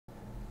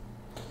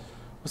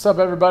What's up,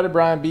 everybody?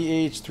 Brian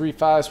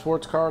BH35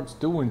 Sports Cards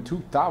doing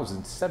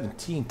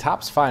 2017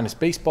 Topps Finest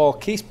Baseball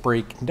Case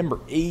Break number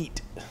 8.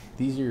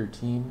 These are your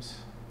teams.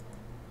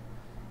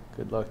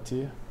 Good luck to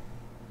you.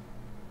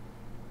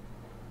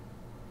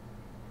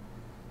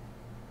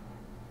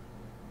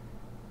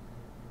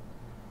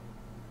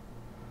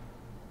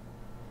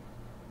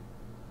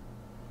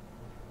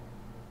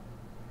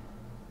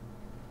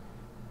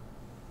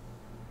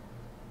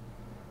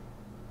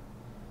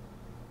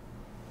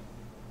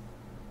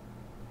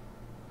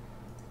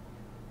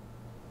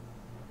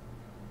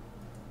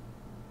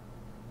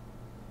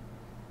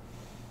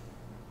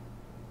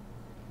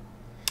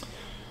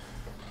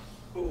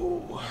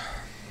 Ooh.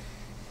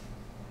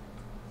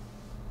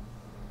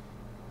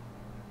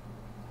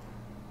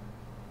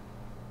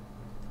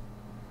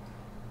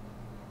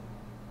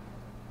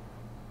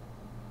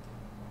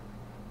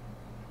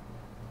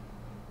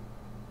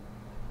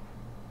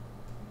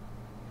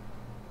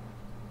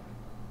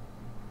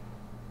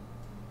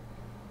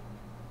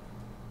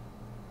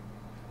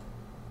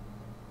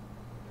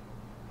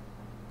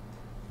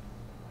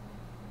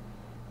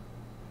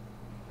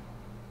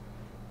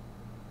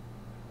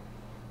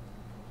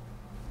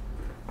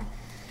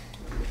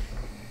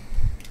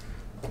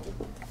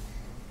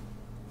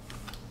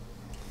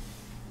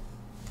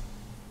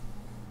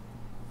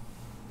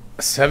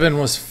 Seven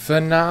was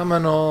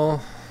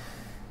phenomenal.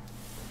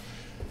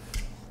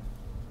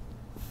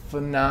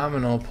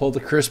 Phenomenal. Pulled the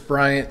Chris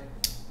Bryant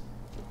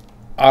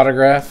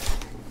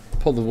autograph.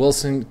 Pulled the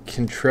Wilson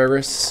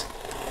Contreras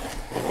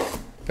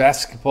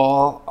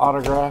basketball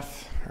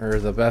autograph, or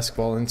the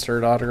basketball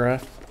insert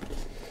autograph.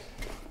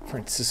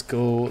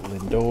 Francisco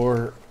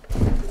Lindor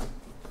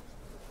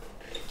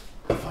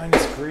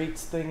Finest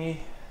Greats thingy.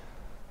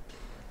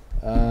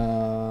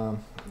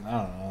 I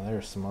don't know.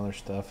 There's some other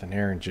stuff. And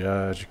Aaron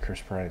Judge,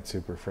 Chris Bryant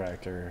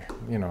Superfractor.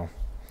 You know,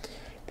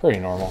 pretty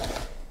normal.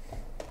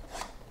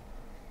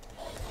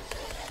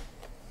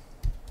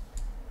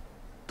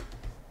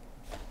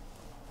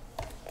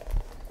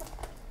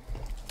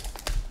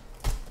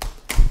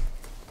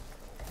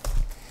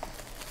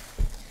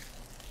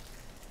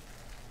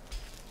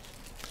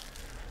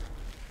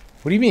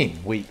 What do you mean?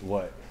 Wait,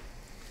 what?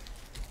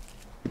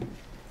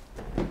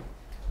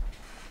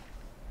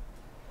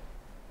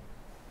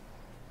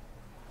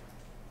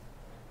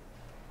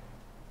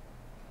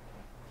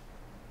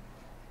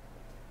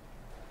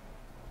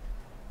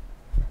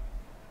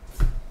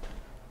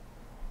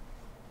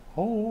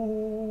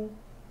 Oh.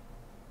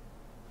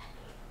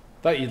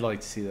 Thought you'd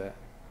like to see that.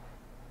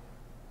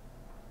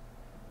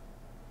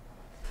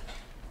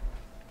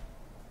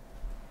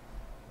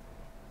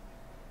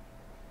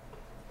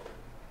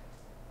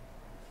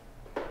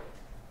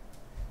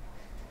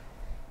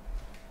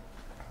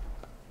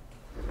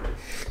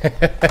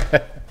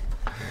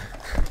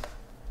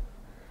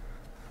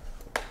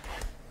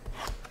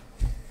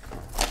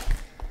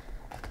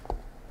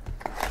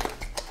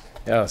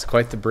 Yeah, it's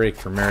quite the break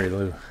for Mary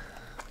Lou.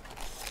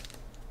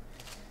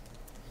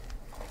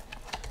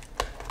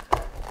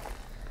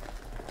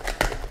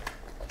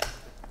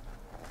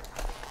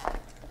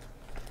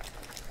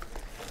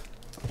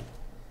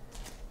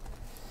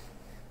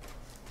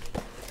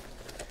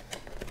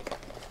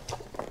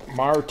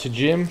 Mar to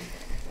Jim.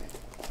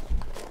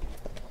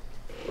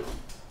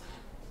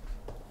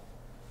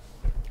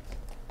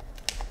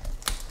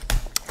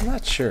 I'm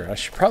not sure. I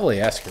should probably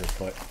ask her,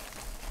 but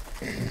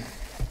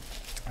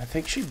I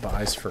think she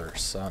buys for her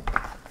son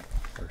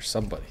or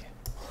somebody.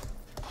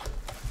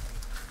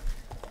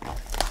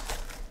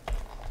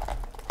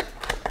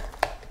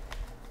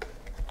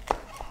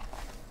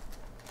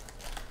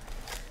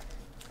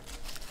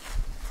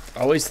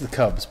 Always the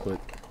Cubs, but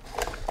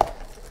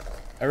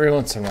every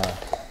once in a while,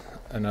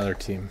 another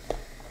team.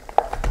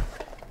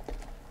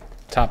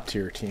 Top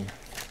tier team.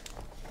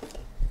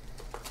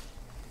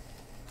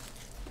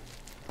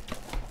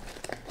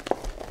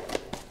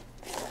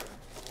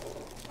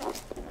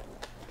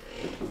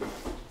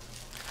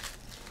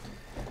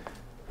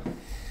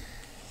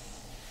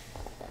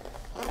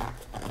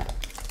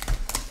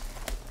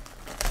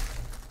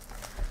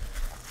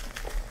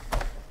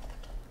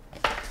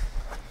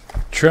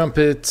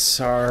 Trumpets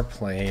are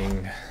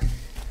playing.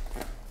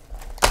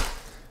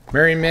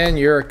 Mary Man,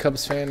 you're a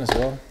Cubs fan as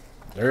well.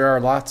 There are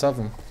lots of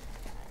them.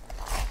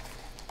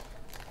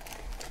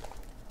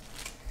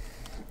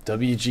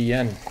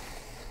 WGN.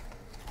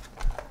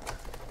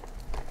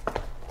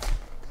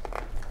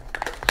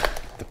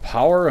 The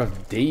power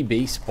of day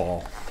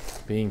baseball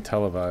being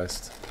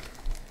televised.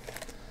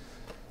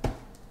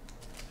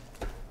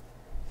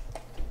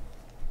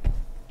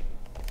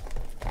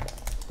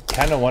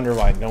 Kind of wonder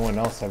why no one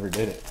else ever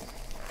did it.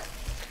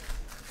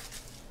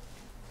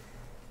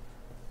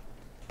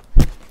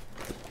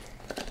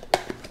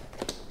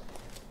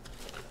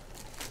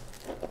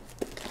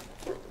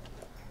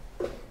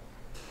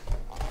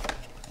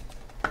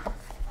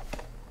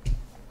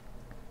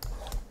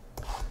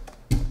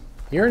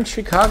 You're in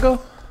Chicago?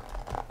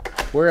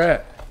 Where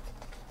at?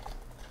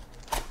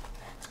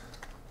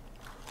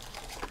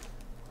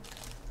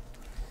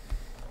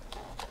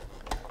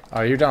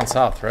 Oh, you're down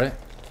south, right?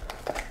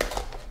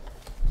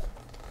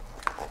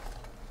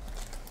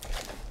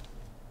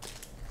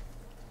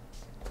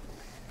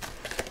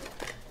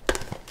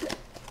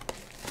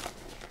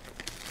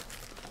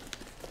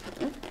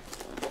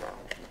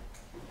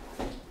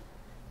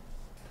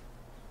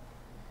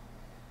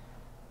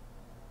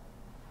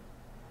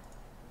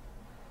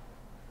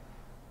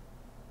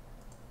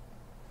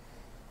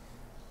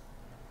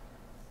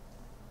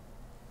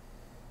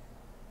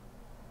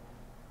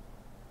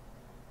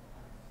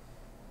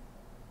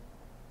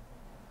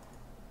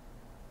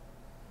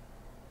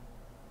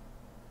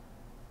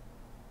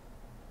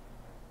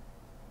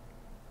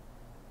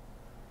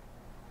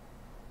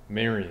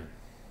 Marion.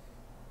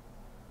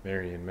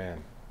 Marion,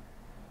 man.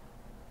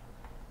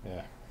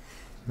 Yeah.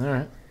 All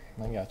right.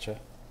 I gotcha.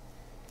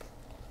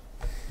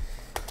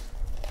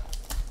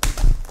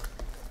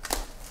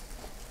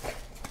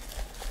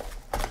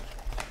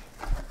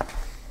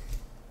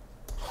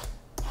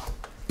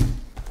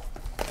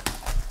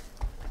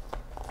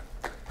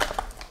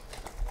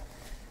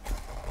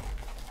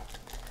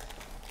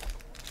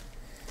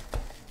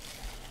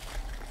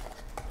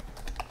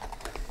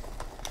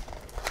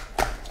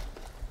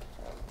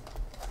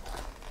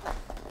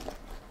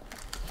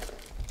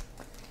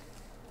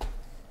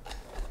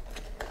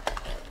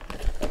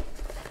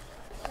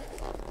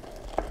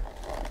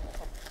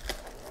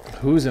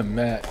 Who's a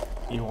Met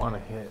you want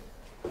to hit?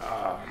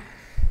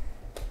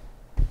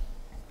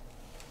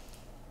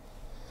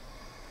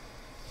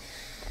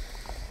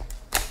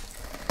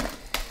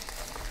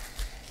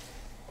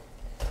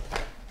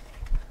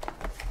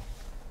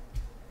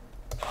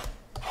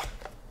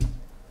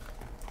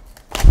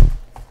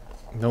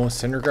 Noah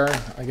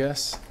Syndergaard, I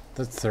guess.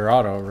 That's their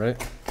auto, right?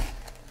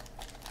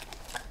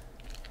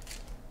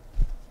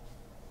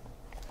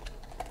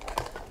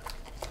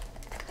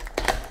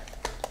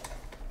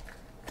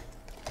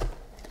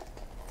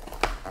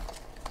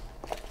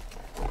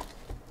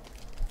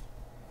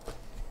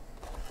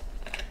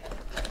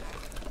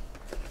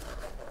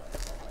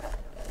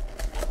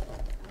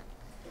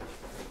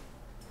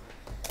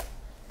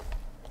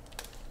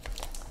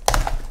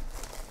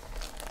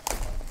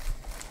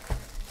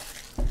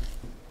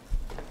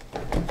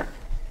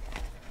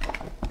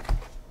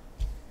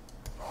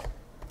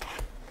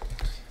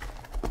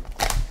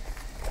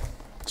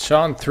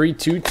 Sean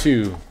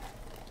 322.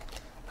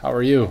 How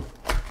are you?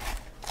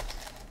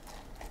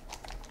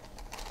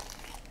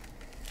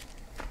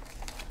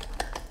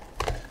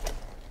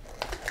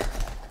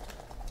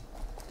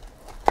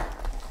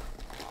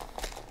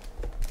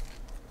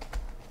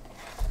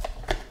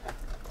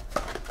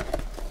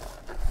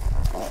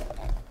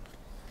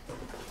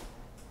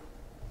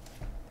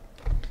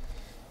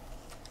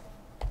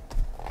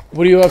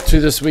 What are you up to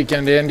this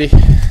weekend, Andy?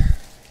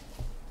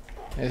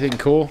 Anything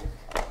cool?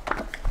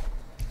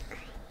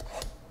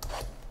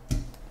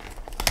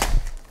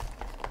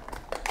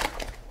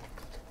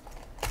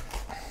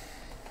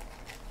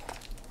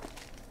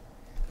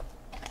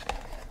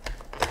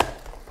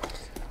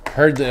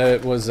 Heard that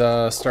it was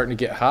starting to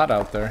get hot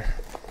out there.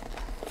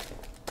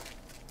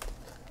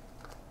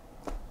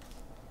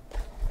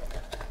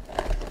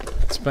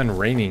 It's been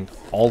raining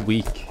all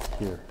week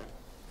here.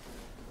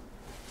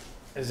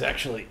 It's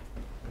actually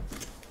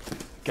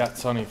got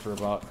sunny for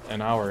about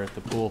an hour at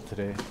the pool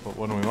today, but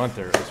when we went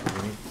there it was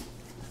raining.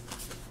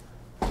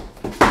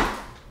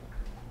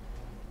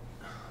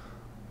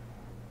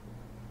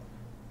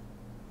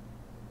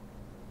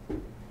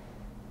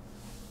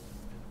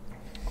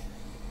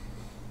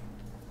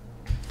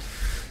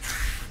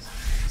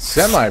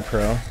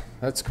 Semi-pro,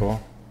 that's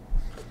cool.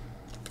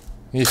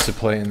 Used to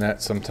play in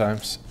that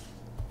sometimes.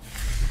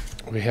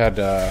 We had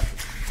our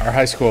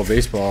high school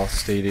baseball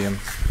stadium.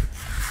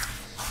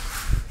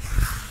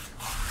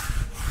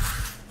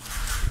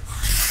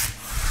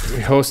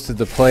 We hosted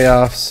the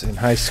playoffs in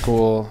high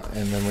school,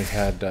 and then we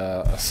had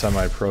a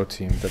semi-pro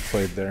team that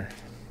played there.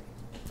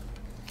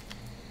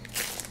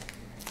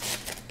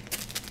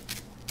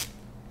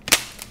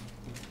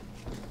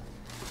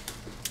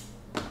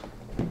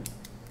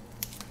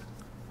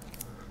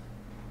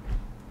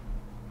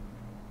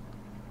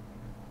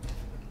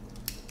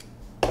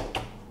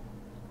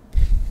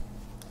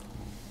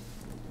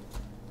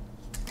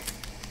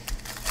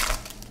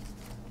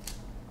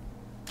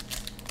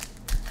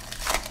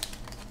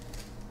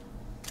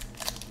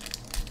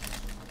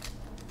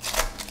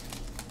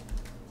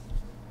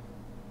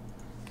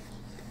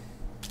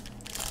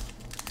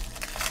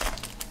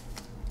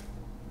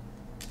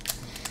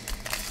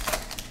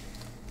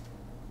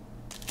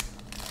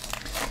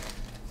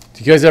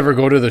 Do you guys ever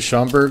go to the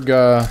Schaumburg?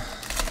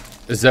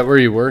 Is that where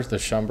you were? The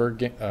Schaumburg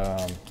game?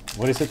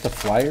 What is it? The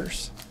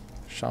Flyers?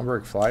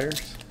 Schaumburg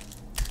Flyers?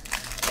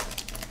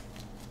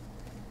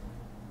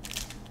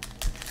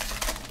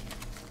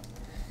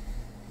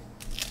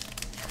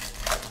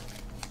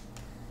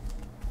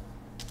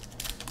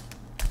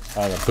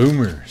 The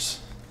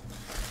Boomers.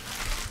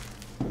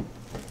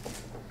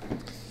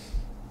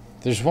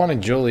 There's one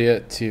in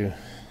Joliet too.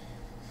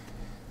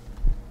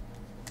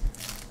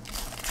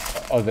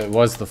 Oh, that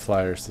was the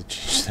Flyers. They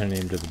changed their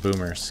name to the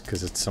Boomers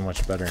because it's so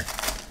much better.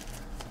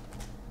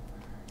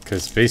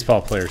 Because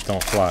baseball players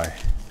don't fly.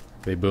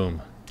 They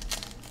boom.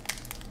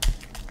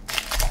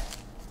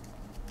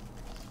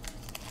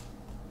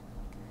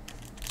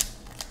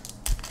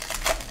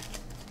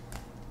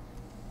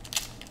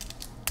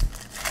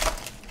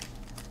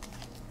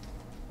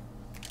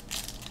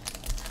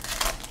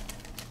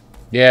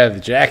 Yeah,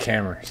 the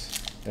Jackhammers.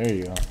 There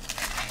you go.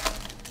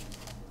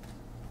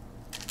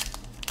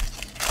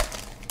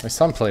 My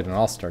son played an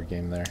all-star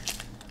game there.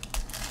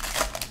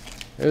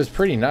 It was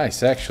pretty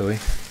nice, actually.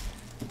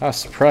 I was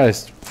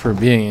surprised for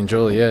being in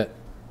Joliet.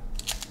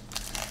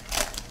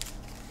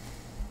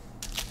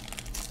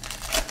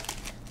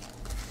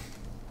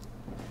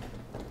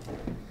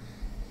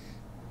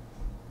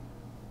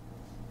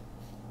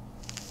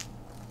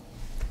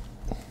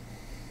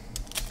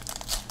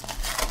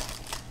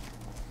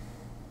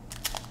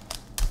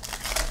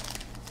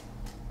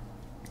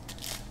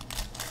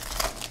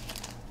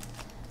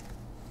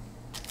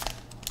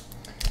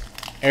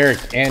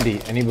 Eric,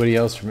 Andy, anybody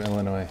else from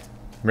Illinois?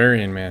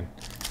 Marion, man.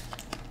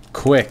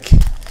 Quick.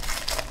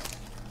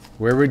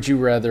 Where would you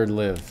rather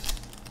live?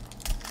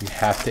 You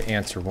have to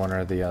answer one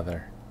or the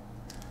other.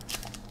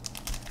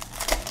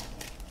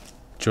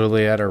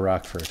 Joliet or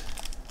Rockford?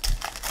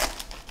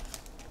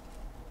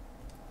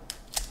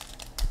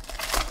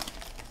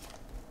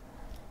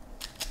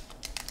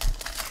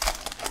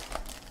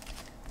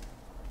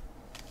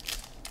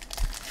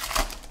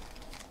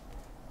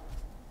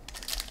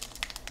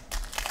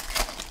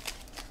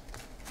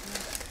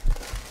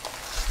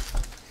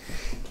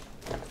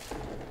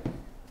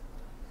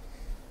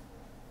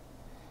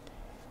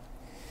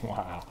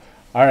 Wow.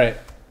 All right.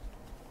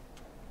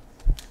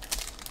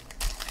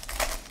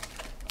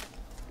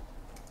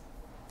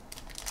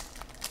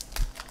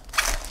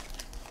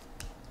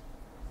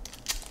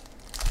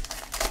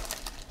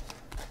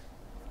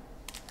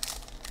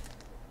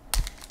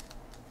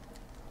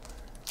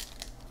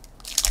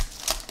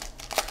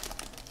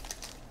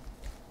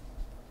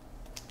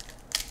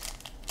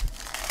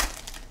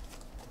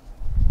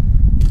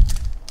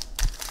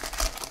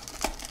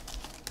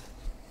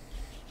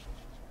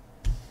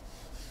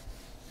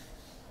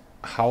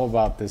 How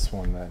about this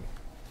one then?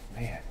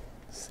 Man,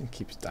 this thing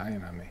keeps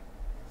dying on me.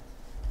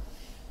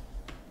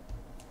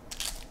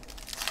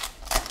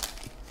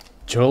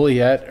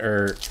 Joliet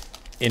or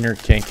Inner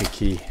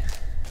Kankakee?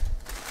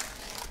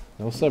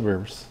 No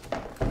suburbs.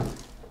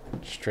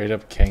 Straight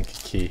up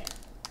Kankakee.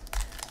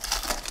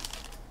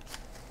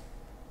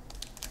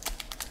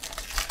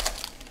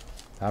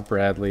 Not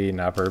Bradley,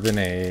 not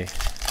Bourbonnais.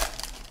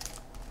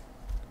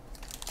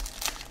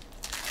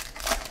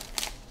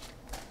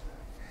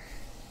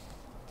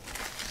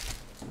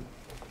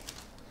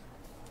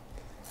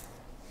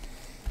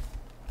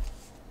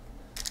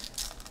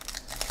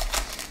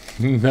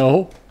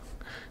 No.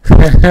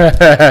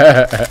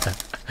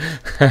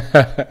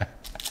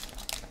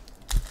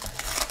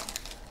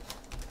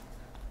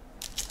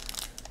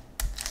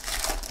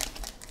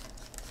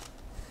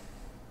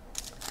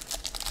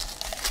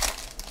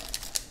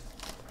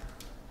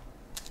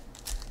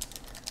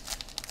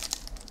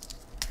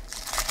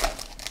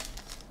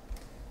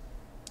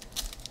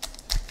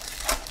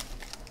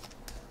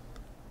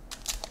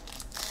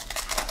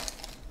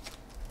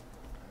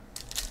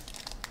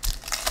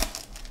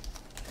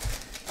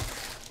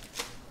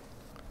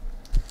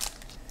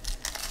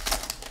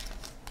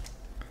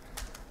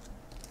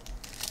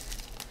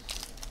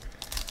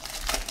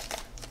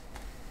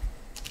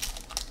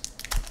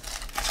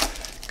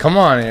 Come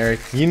on,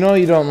 Eric. You know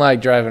you don't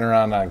like driving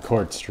around on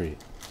Court Street.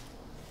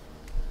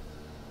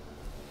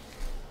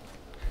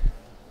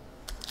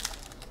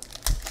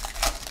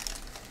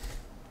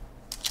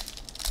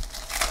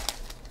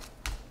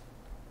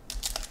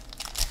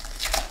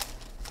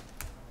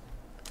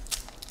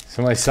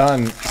 So my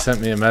son sent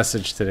me a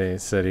message today.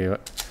 It said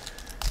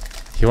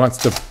he wants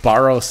to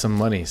borrow some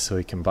money so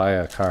he can buy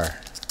a car.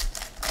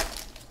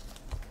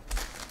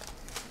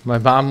 My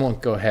mom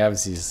won't go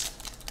halvesies.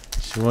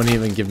 She won't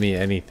even give me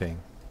anything.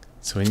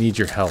 So I need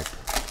your help.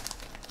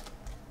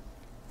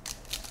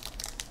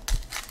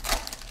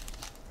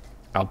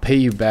 I'll pay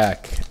you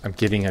back. I'm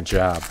getting a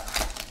job.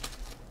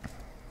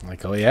 I'm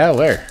like, oh yeah,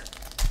 where?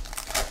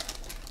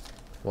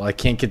 Well, I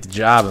can't get the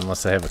job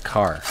unless I have a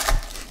car.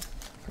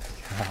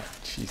 Oh,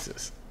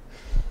 Jesus.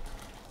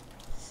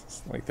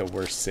 It's like the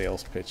worst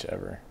sales pitch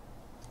ever.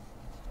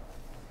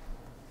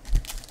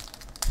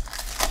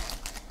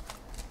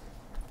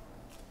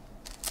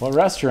 What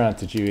restaurant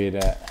did you eat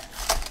at?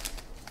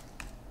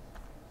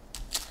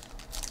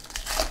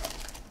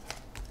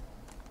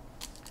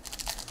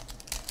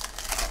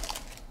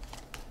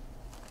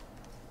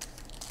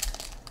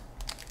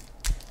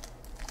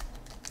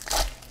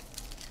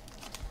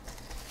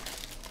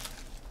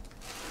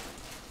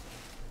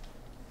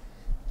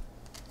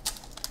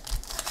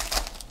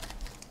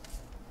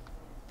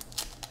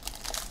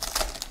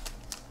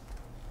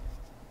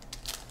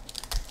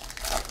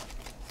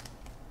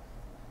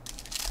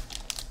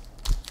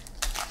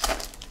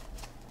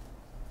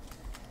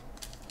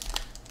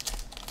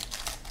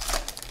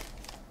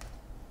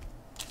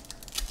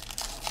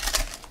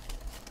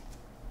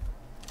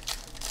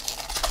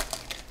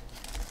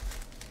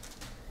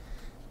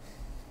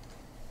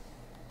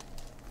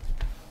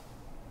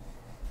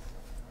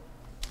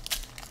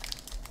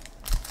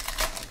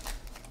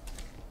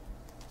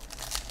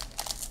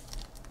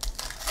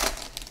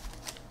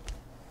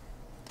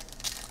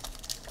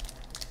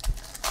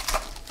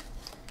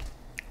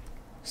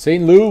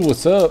 St. Lou,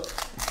 what's up?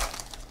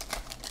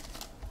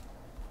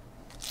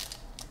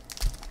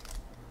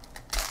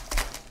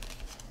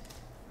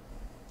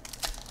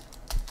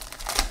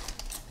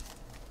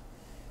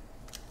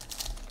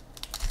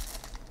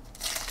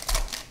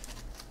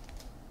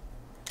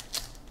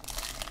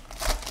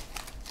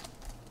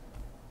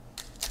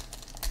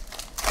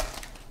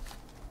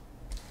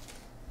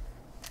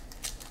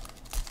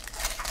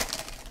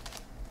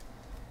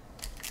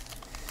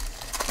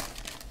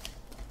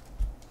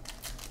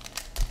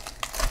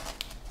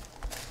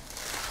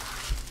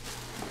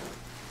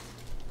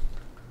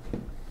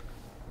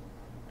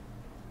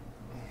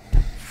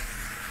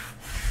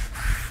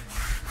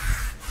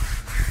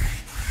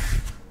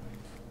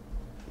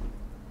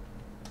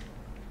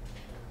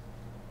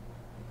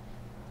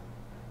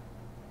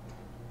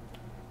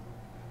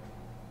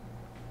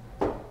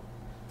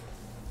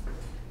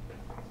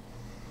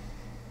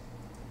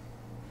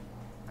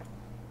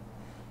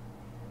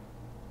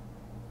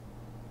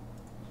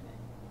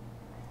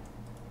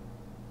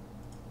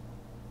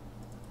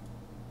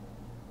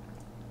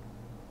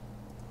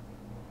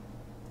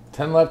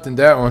 10 left in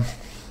that one.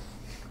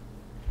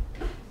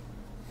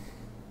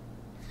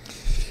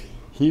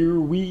 Here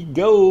we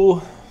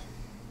go.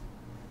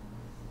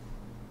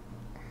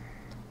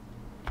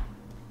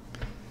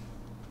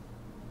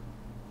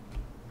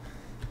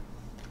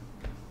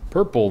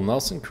 Purple,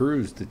 Nelson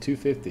Cruz to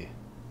 250.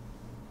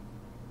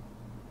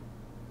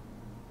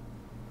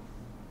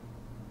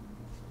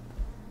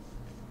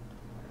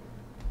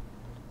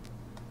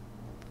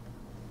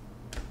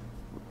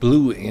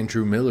 Blue,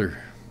 Andrew Miller,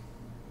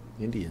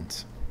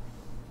 Indians.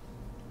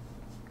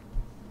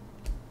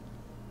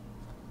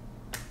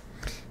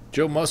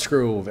 Joe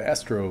Musgrove,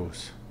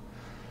 Astros.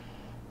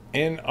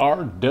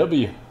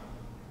 NRW.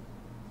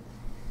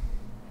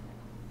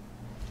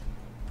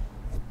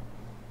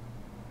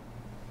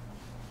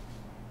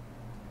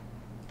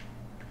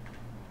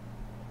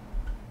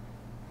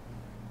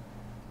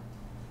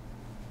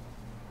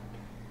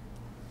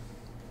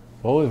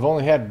 Well, we've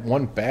only had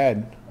one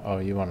bad. Oh,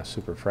 you want a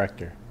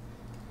superfractor.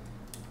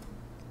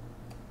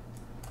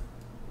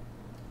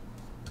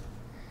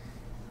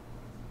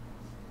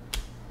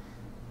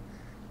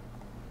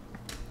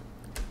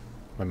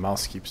 My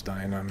mouse keeps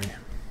dying on me.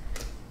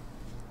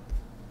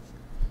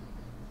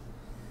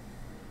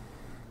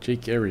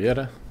 Jake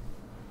Arrieta.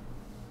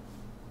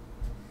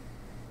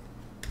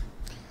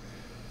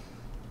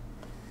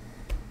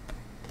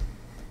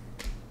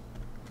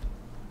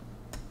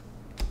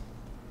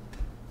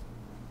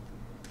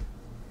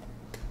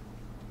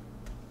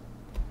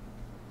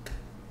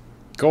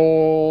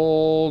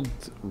 Gold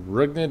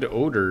Rugned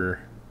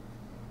Odor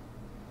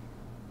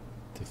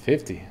to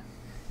 50.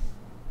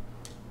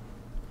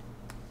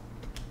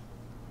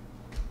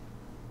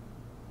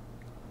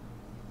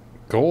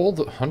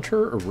 Gold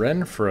Hunter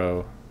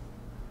Renfroe.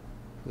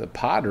 The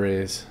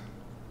Padres.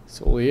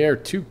 Solier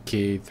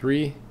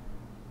 2K3.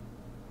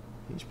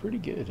 He's pretty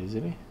good,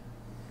 isn't he?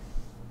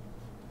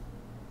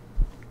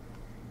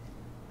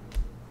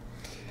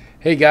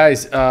 Hey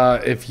guys,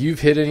 if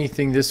you've hit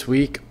anything this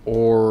week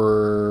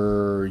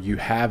or you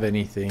have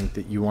anything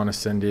that you want to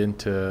send in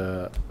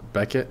to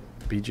Beckett,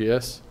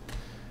 BGS,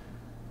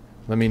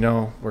 let me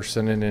know. We're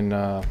sending in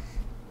a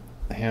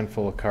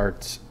handful of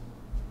cards,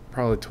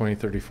 probably 20,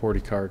 30,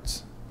 40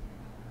 cards,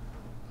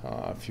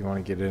 if you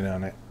want to get in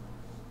on it.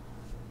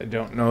 I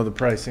don't know the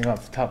pricing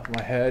off the top of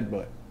my head,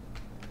 but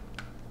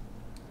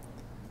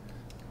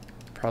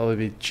probably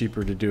be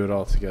cheaper to do it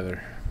all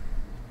together.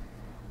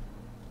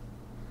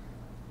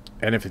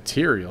 And if it's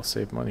here, you'll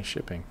save money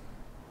shipping.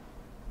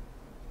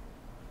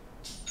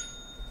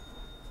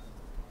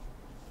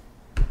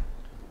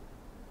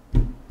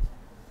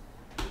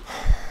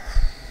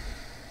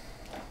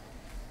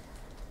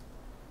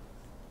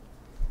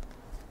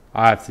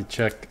 I have to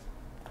check,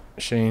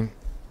 Shane.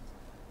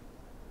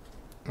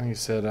 Like I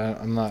said,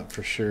 I'm not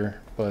for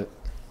sure, but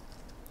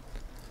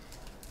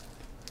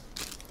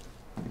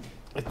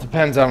it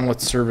depends on what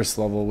service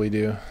level we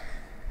do.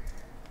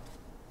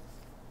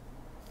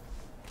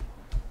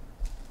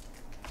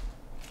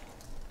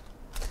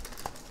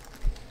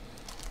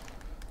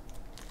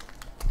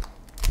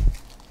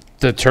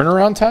 The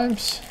turnaround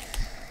times,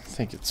 I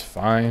think it's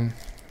fine.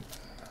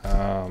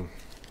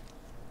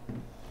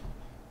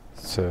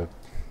 It's a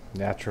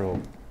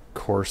natural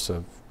course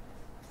of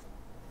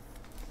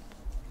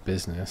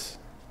business.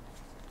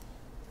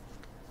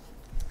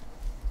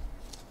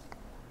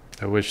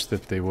 I wish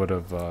that they would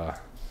have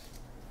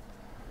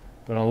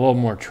been a little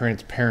more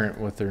transparent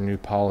with their new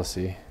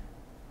policy.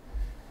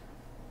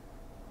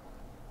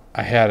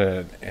 I had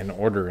an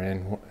order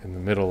in the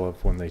middle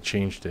of when they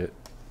changed it.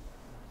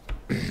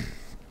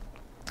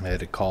 I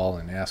had to call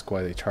and ask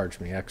why they charged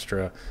me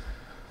extra.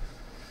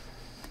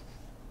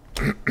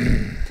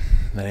 Then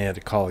I had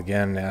to call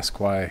again and ask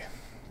why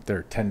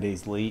they're 10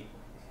 days late.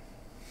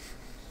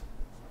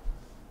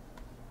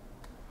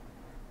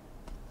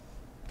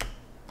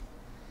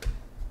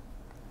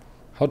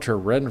 Hunter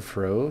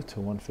Renfroe to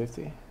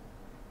 150.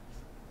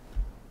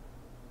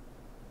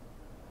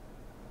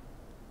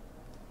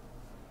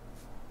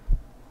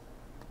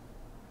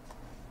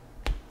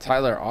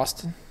 Tyler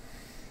Austin.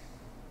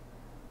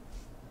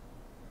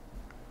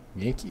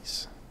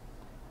 Yankees.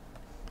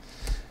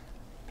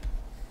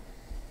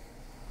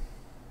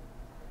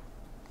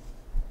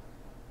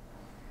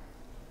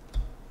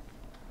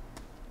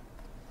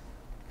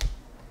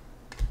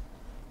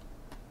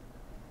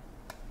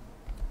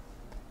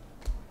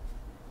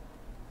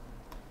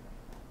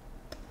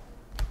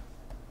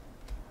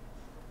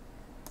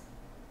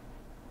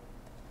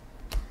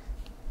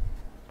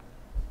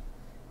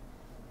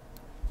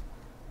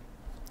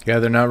 Yeah,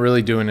 they're not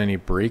really doing any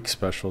break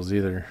specials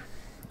either.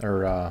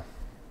 Or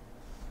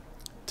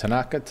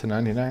Tanaka to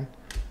 99,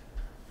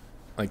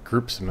 like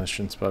group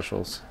submission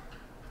specials.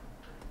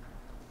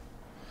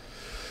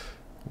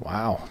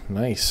 Wow,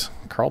 nice.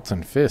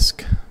 Carlton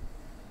Fisk.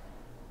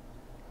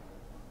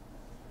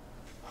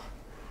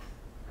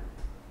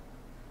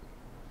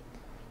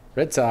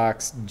 Red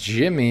Sox,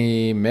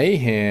 Jimmy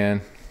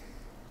Mahan.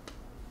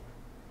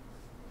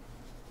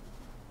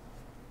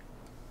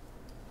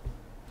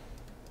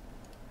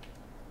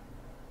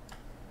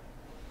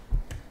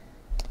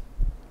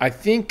 I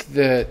think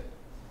that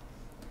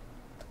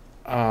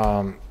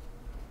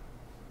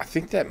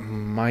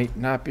might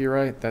not be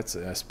right. That's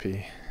a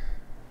SP.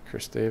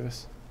 Chris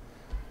Davis.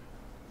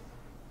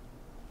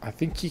 I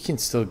think you can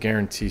still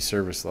guarantee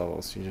service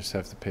levels. You just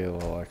have to pay a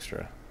little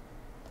extra.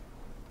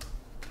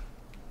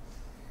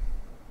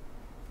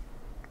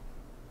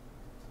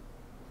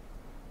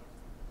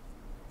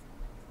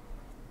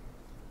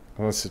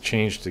 Unless it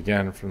changed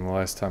again from the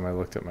last time I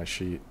looked at my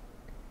sheet.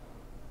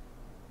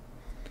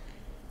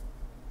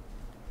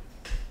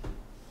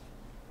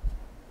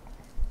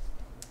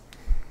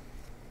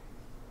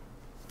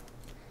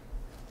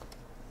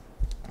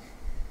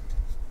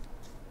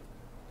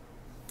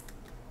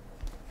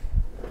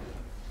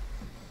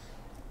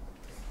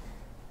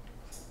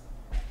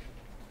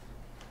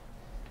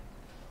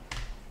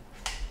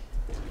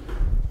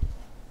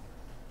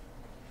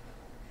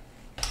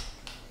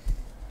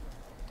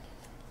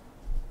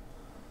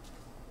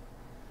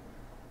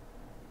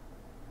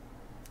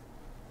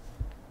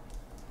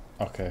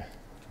 Okay.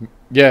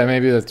 Yeah,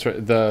 maybe that's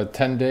right. The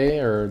 10-day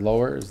or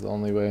lower is the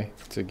only way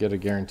to get a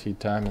guaranteed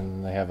time, and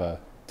then they have a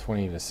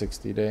 20 to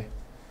 60 day.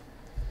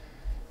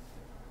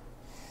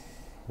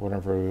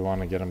 Whenever we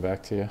want to get them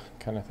back to you,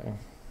 kind of thing.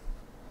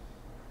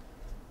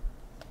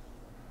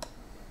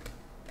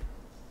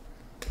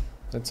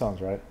 That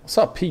sounds right. What's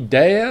up, P.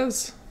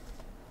 Diaz?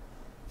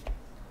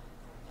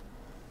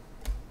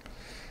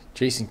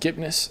 Jason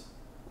Kipnis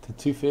to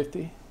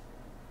 250.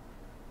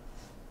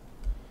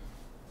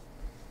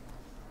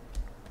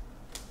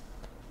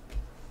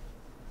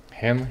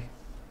 Hanley,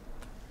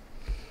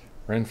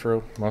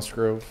 Renfro,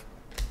 Musgrove,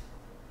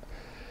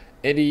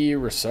 Eddie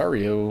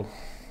Rosario,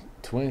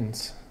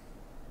 Twins,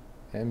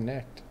 M.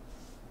 Necked.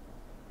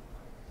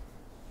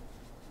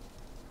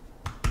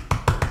 I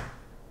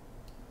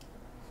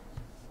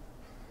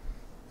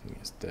think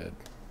he's dead.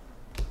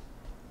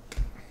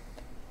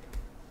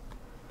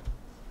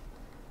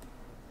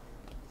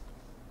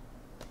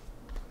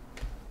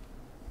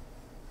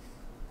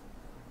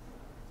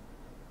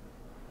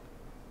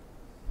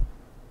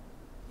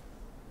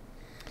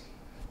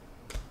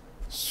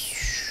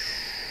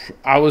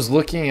 I was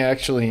looking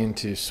actually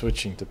into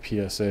switching to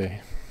PSA.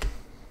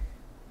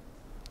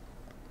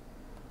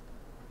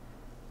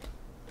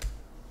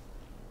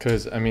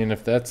 Because, I mean,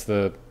 if that's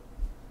the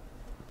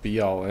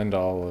be-all,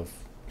 end-all of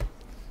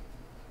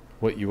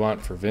what you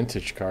want for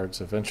vintage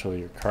cards, eventually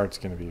your card's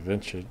going to be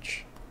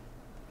vintage.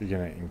 You're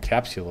going to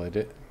encapsulate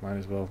it. Might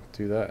as well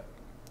do that.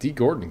 D.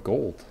 Gordon,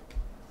 gold.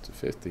 It's a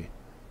 50.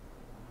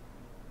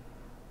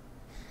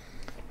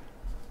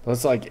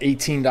 That's like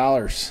 $18.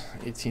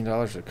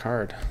 $18 a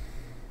card.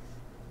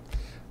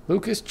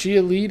 Lucas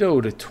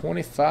Giolito to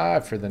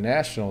 25 for the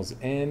Nationals,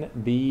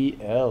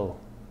 NBL.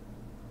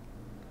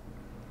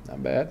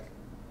 Not bad.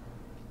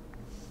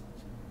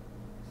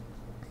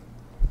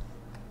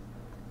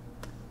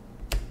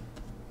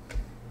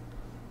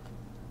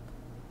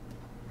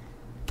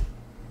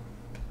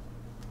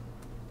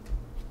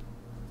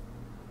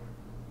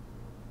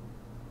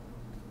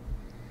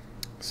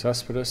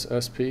 Cespedes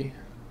SP,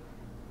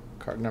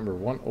 card number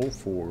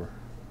 104.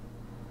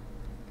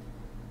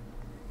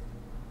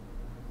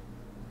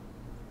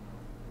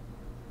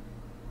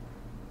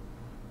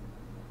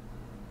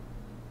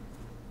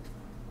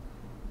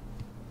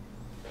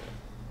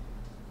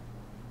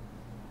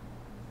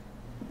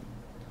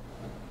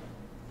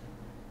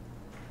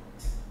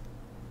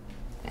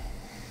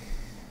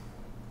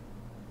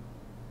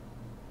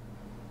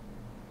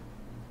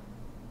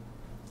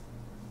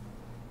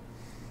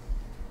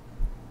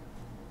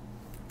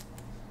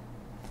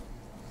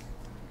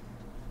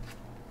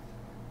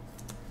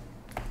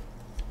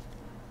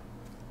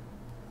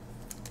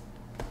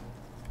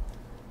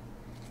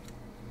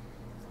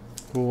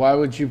 Well, why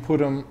would you put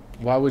them?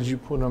 Why would you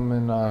put them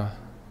in a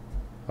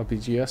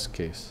BGS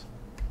case?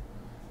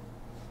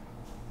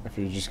 If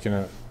you're just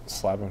gonna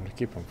slab them to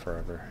keep them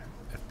forever,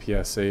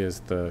 if PSA is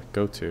the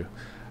go-to.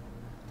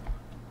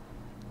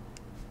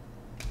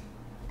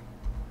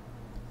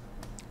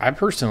 I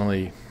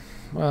personally,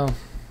 well,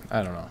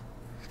 I don't know.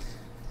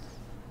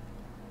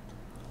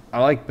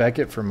 I like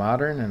Beckett for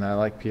modern, and I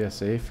like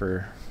PSA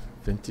for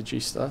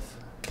vintagey stuff.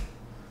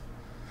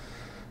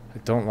 I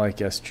don't like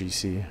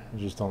SGC. I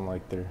just don't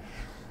like their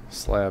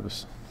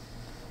slabs.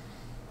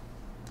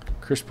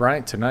 Chris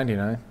Bryant to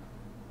 99.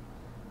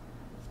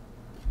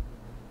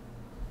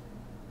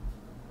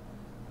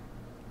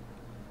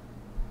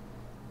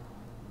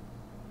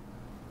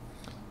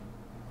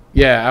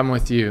 Yeah, I'm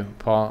with you,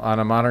 Paul. On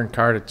a modern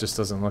card, it just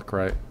doesn't look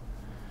right.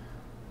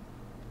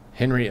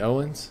 Henry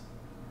Owens.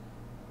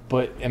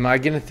 But am I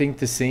going to think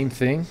the same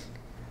thing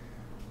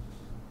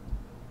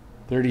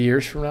 30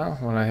 years from now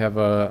when I have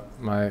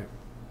my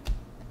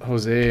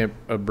Jose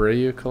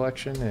Abreu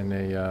collection and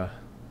a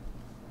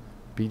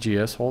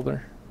BGS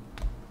holder?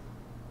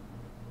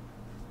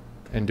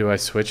 And do I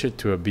switch it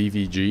to a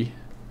BVG?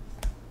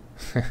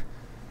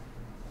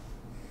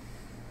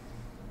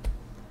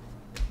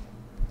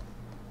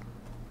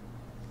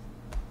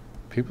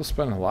 People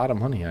spend a lot of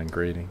money on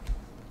grading.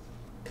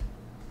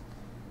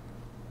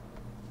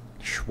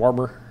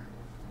 Schwarber.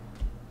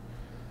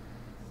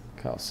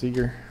 Kyle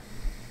Seager.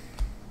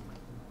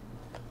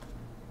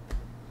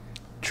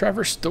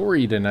 Trevor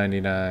Story to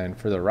 99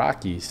 for the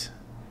Rockies.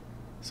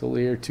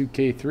 Solier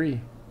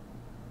 2K3.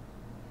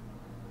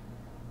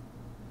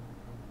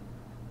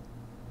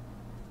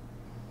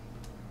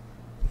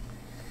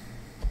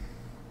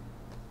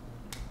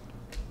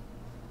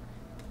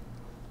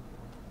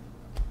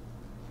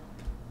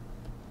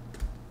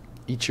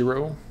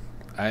 Ichiro.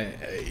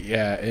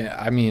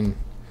 I mean,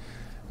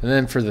 and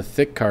then for the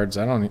thick cards,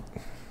 I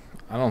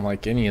don't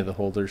like any of the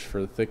holders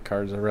for the thick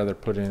cards. I'd rather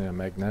put in a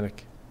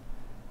magnetic.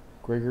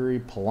 Gregory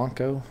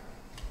Polanco,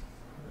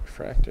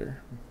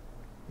 refractor.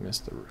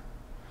 Missed the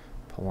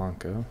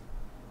Polanco.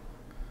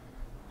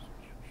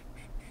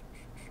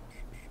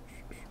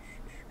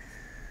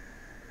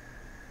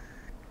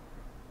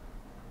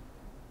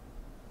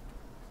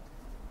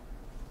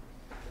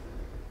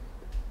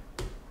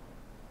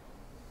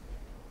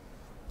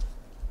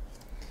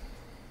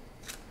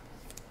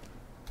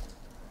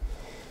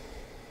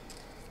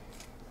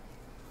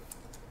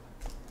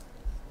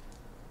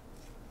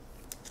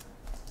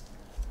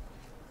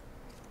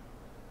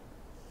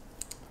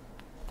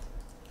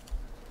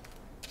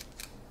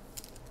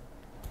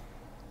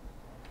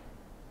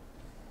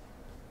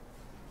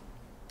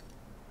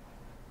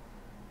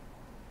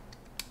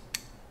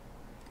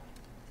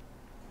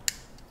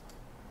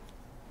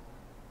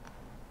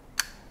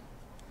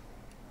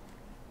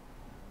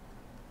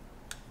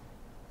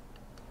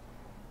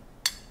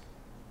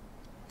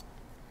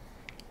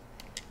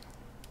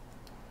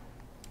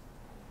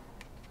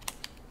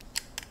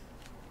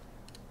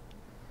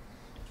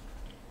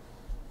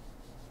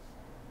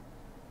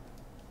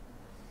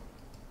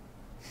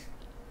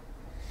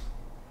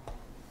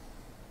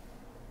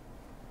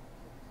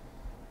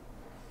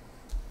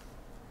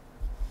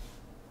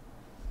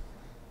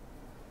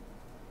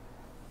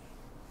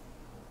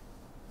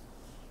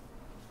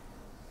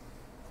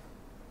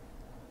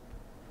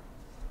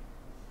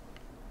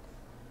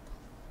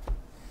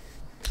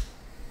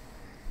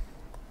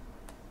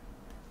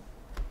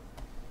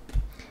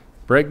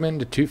 Bregman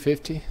to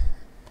 250.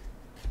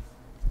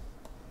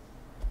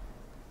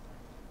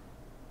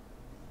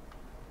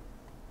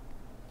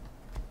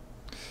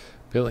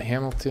 Billy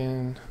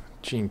Hamilton.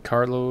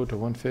 Giancarlo to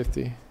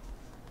 150.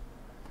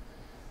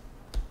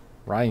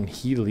 Ryan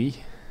Healy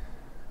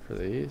for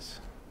the A's.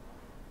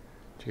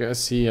 Did you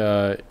guys see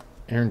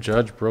Aaron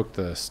Judge broke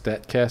the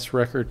StatCast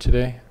record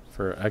today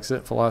for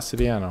exit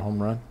velocity on a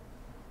home run?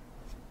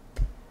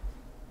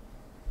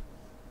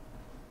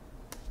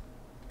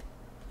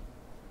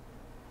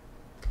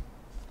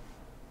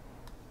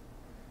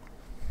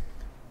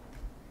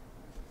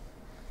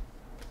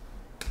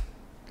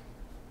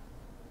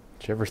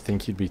 Did you ever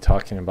think you'd be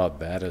talking about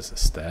that as a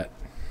stat?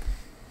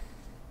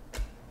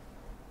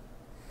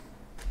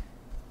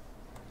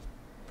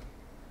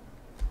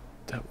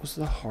 That was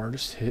the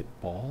hardest hit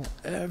ball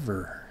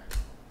ever.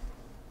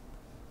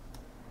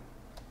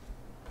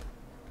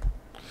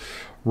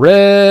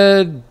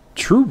 Red,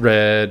 true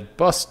red,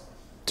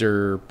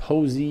 Buster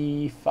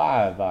Posey,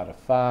 5 out of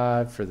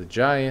 5 for the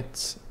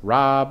Giants.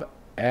 Rob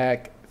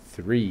Ack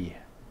 3.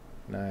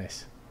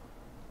 Nice.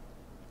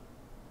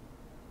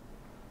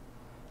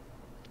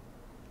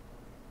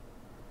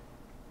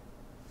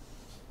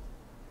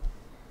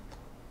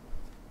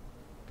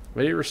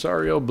 Eddie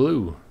Rosario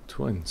blue,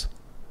 Twins.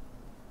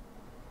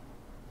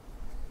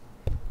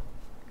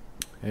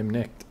 Him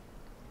nicked.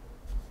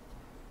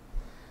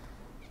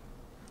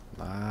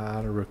 A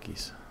lot of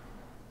rookies.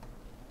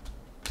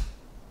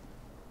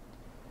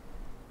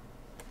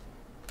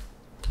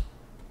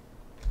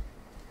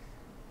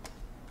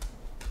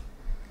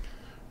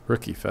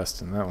 Rookie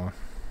fest in that one.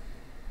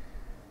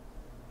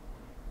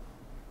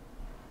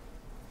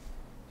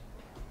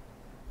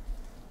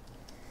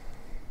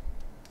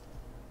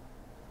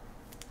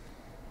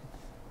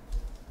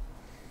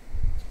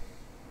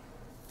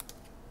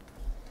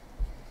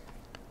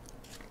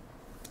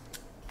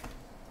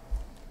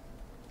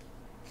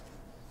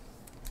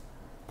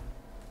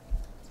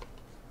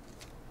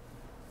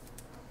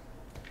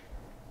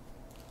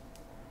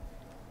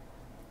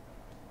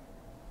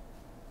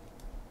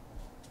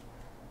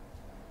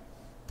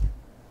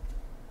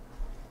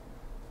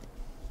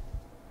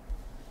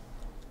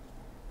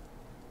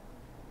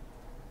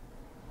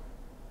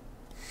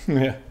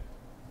 Yeah.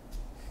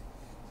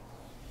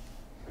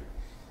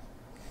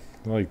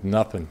 Like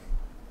nothing.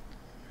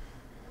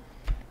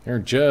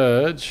 Aaron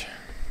Judge.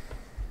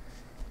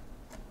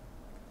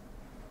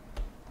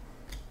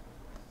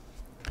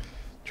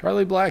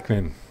 Charlie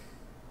Blackmon.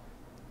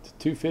 To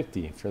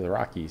 250 for the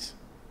Rockies.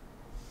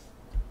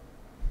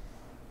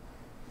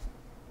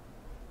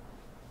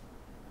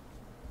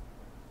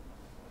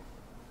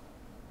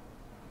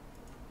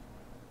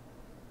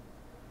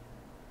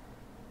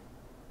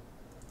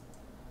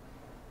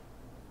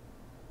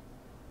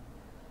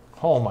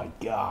 Oh my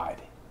God.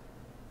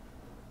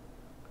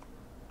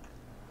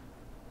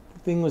 The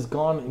thing was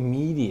gone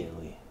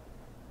immediately.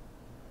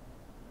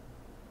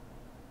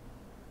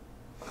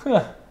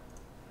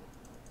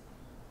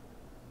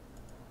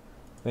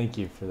 Thank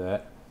you for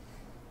that.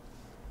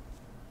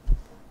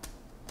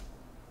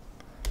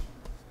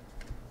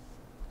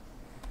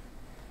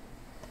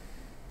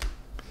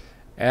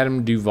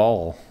 Adam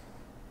Duvall.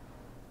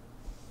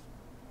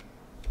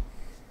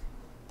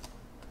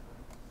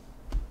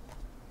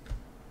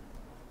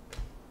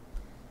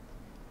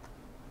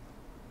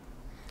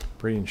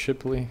 Braden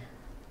Shipley.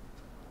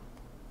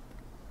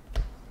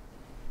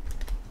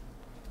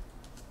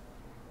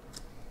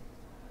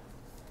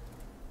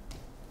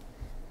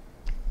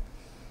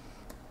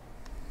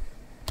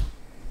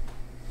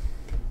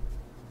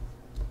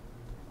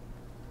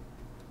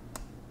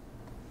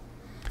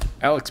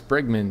 Alex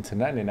Bregman to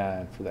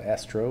 99 for the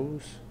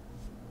Astros.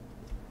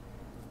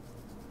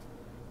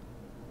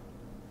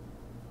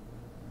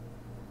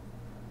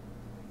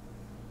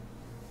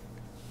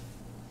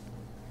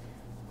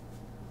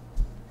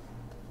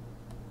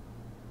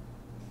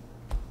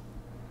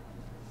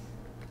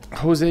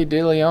 Jose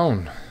De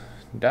Leon,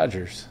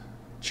 Dodgers.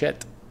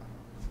 Chet.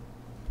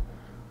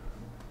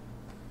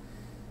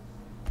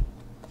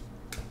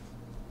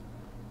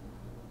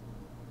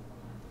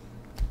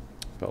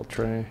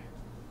 Beltre.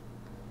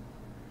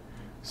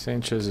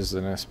 Sanchez is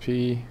an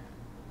SP.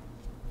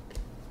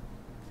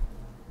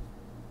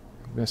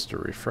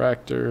 Mr.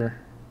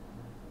 Refractor.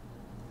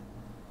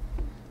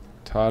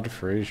 Todd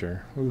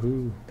Frazier.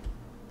 Woohoo.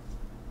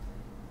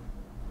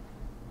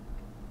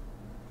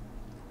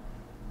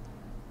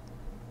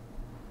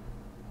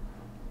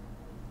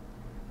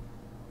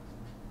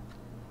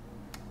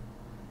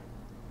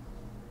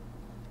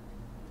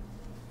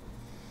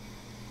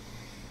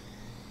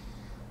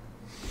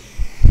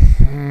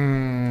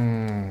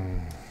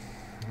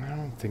 I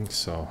don't think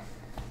so.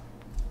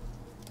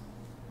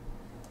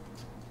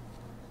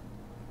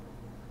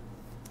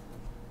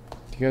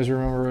 Do you guys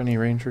remember any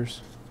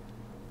Rangers?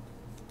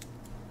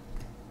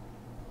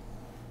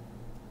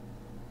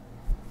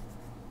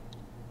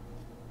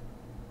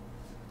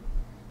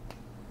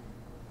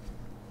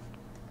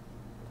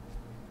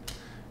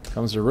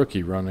 Comes the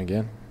rookie run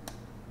again.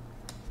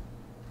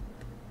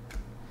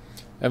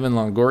 Evan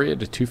Longoria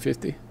to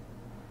 250.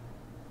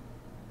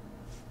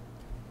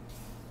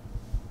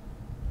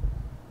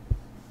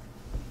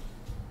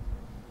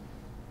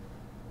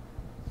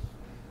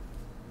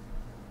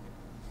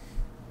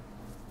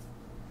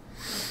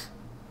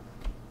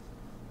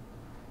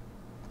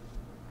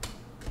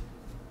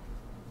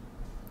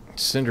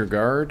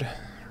 Syndergaard,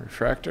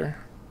 refractor.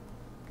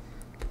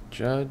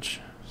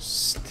 Judge,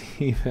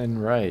 Stephen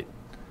Wright.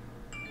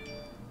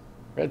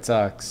 Red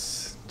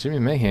Sox, Jimmy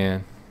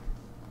Mahan.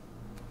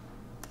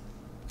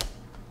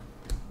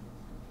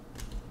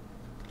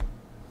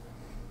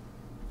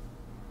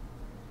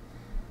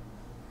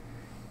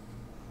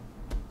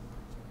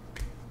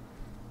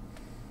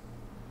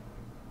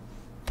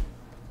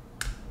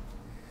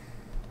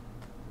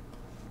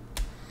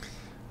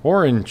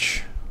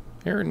 Orange,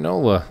 Aaron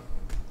Nola.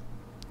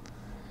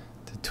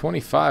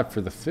 25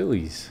 for the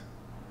Phillies.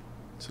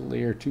 It's a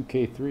layer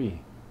 2K3.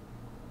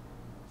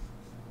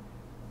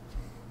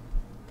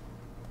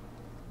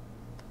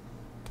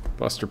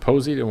 Buster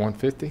Posey to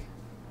 150.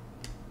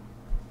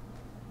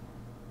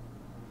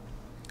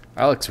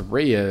 Alex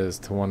Reyes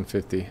to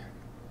 150.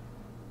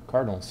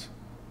 Cardinals.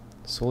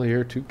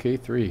 Solier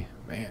 2K3.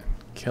 Man,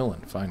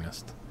 killing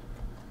finest.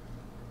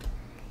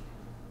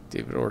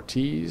 David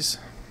Ortiz.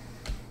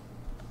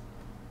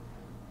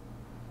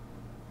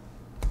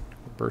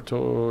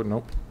 Roberto,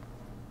 nope.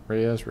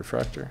 Reyes,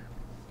 refractor.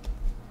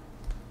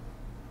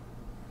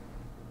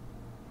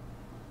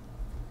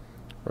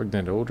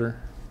 Rugnet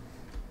Older.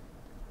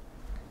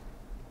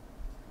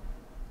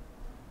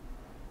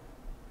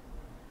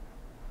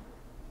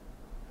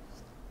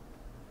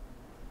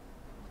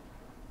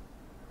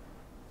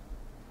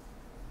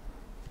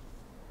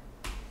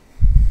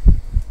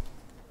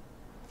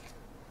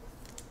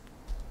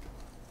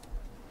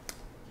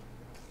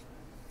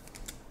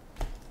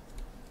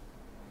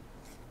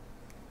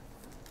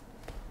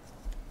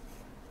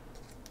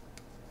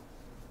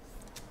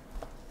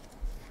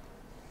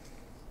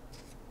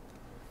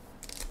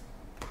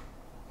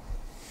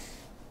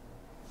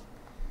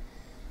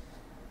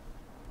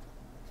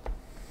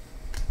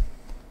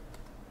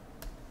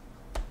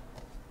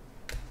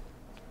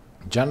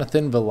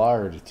 Jonathan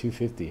Villard,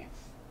 250.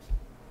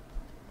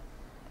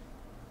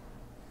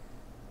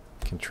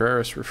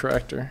 Contreras,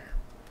 refractor.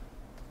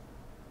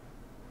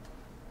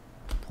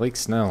 Blake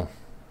Snell.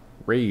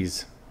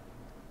 Rays.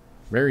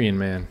 Marion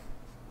Man.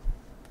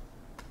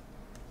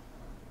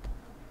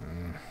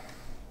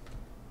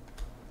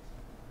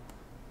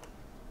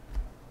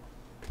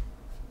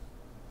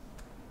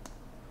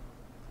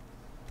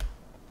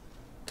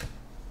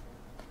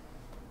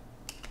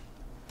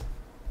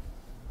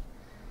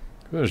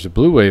 Ooh, there's a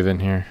blue wave in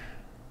here.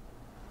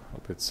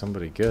 Hope it's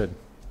somebody good.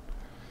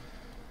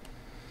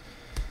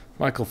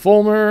 Michael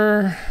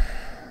Fulmer.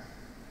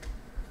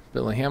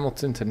 Billy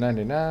Hamilton to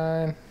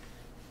 99.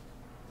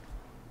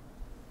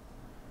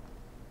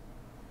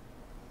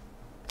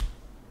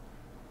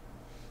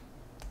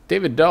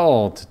 David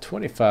Dahl to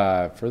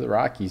 25 for the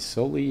Rockies.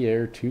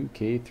 Solier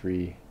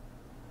 2K3.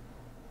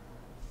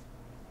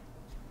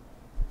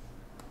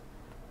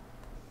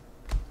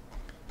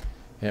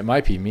 It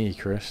might be me,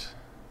 Chris.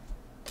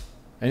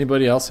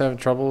 Anybody else having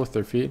trouble with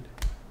their feed?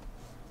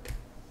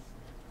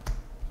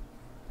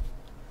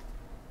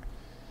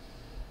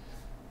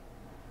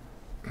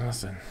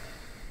 Nothing.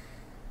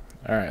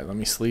 All right, let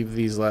me sleeve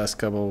these last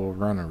couple. We'll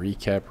run a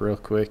recap real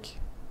quick.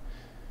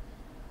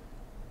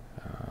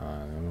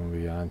 Then we'll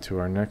be on to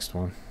our next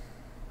one.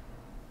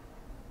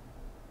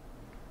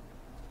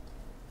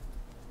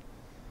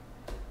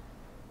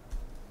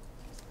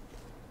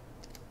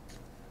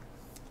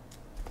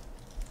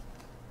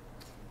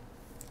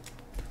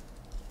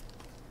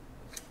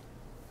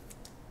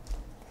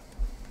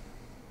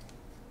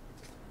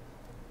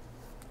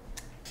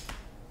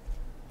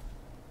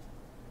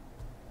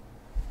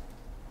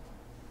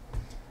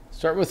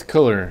 Start with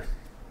color.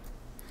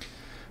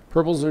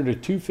 Purples are to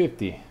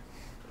 250.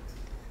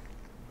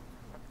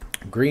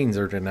 Greens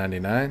are to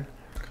 99.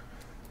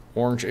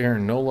 Orange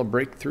Aaron Nola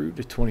breakthrough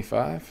to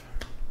 25.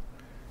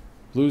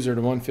 Blues are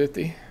to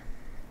 150.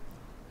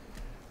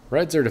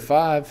 Reds are to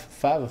 5.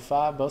 5 of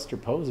 5. Buster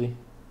Posey.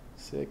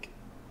 Sick.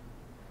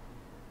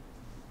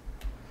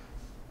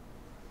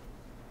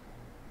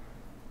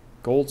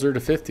 Golds are to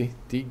 50.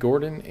 D.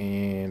 Gordon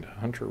and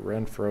Hunter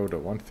Renfroe to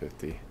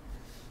 150.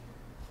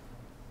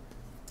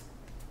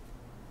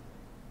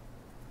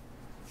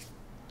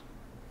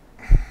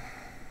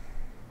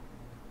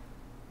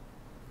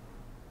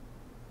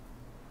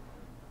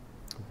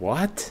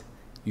 What?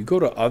 You go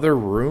to other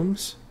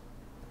rooms?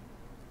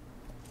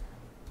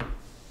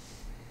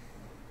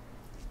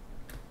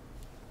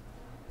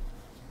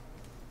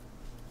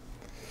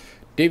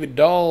 David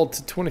Dahl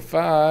to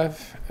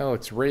 25.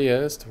 Alex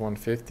Reyes to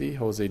 150.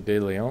 Jose De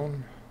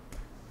Leon.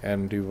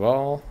 Adam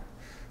Duvall.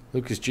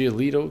 Lucas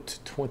Giolito to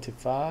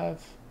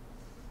 25.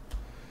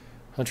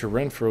 Hunter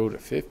Renfroe to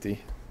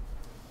 50.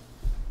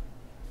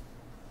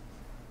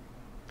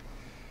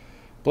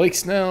 Blake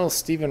Snell,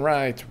 Stephen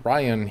Wright,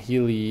 Ryan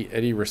Healy,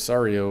 Eddie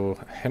Rosario,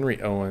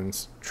 Henry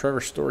Owens, Trevor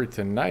Story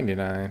to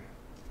 99.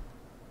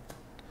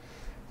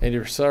 Eddie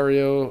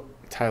Rosario,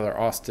 Tyler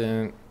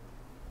Austin,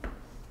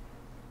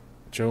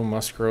 Joe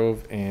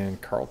Musgrove,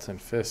 and Carlton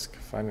Fisk.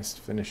 Finest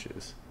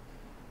finishes.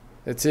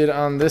 That's it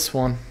on this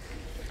one.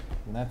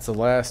 And that's the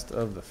last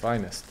of the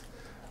finest.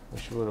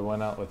 Wish we would have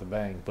went out with a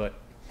bang. But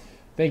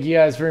thank you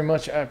guys very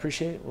much. I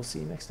appreciate it. We'll see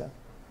you next time.